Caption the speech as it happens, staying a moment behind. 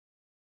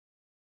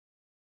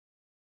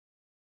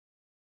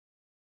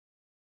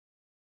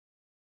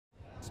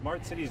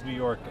Smart Cities New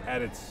York,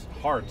 at its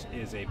heart,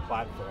 is a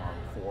platform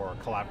for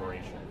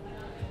collaboration.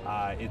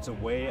 It's a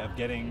way of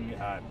getting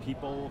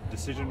people,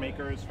 decision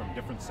makers from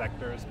different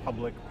sectors,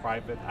 public,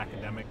 private,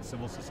 academic,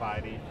 civil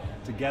society,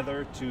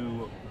 together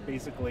to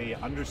basically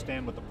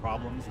understand what the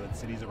problems that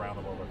cities around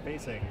the world are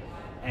facing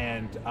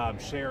and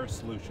share a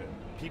solution.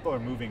 People are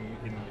moving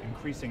in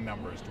increasing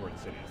numbers towards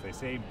cities. They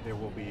say there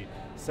will be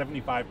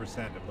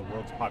 75% of the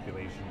world's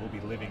population will be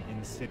living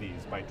in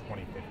cities by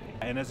 2050.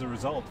 And as a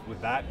result,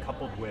 with that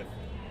coupled with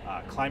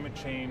climate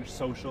change,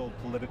 social,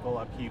 political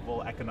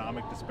upheaval,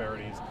 economic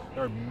disparities.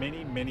 There are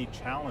many, many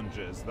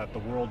challenges that the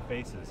world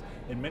faces,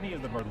 and many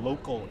of them are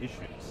local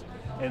issues.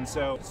 And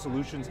so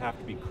solutions have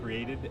to be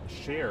created,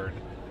 shared,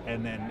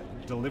 and then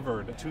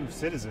delivered to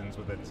citizens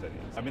within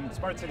cities. I mean,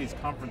 Smart Cities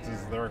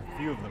conferences, there are a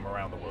few of them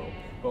around the world,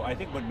 but I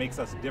think what makes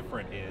us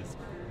different is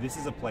this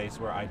is a place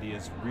where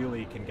ideas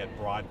really can get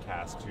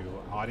broadcast to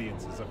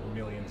audiences of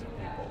millions of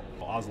people.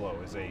 Oslo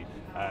is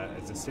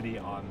a city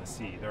on the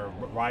sea. There are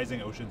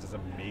rising oceans is a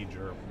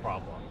major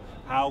problem.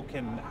 How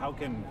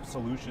can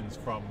solutions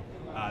from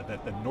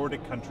that the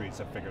Nordic countries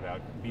have figured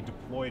out be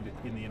deployed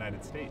in the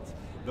United States?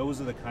 Those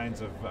are the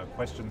kinds of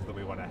questions that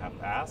we want to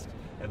have asked,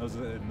 and those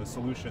are the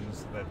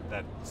solutions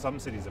that some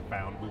cities have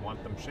found. We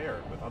want them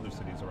shared with other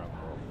cities around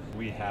the world.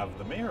 We have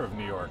the mayor of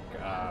New York,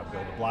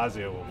 Bill de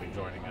Blasio, will be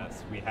joining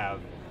us. We have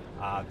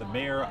the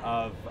mayor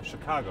of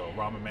Chicago,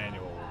 Rahm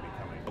Emanuel, will be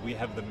coming. We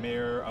have the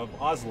mayor of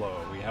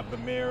Oslo. We have the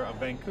mayor of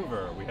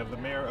Vancouver. We have the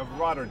mayor of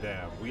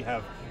Rotterdam. We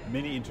have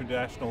many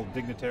international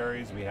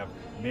dignitaries. We have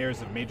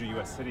mayors of major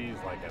U.S. cities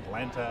like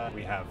Atlanta.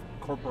 We have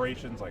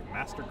corporations like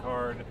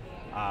MasterCard.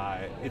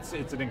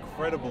 It's an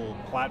incredible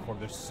platform.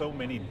 There's so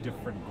many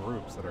different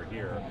groups that are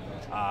here.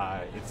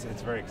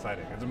 It's very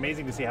exciting. It's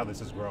amazing to see how this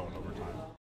has grown over time.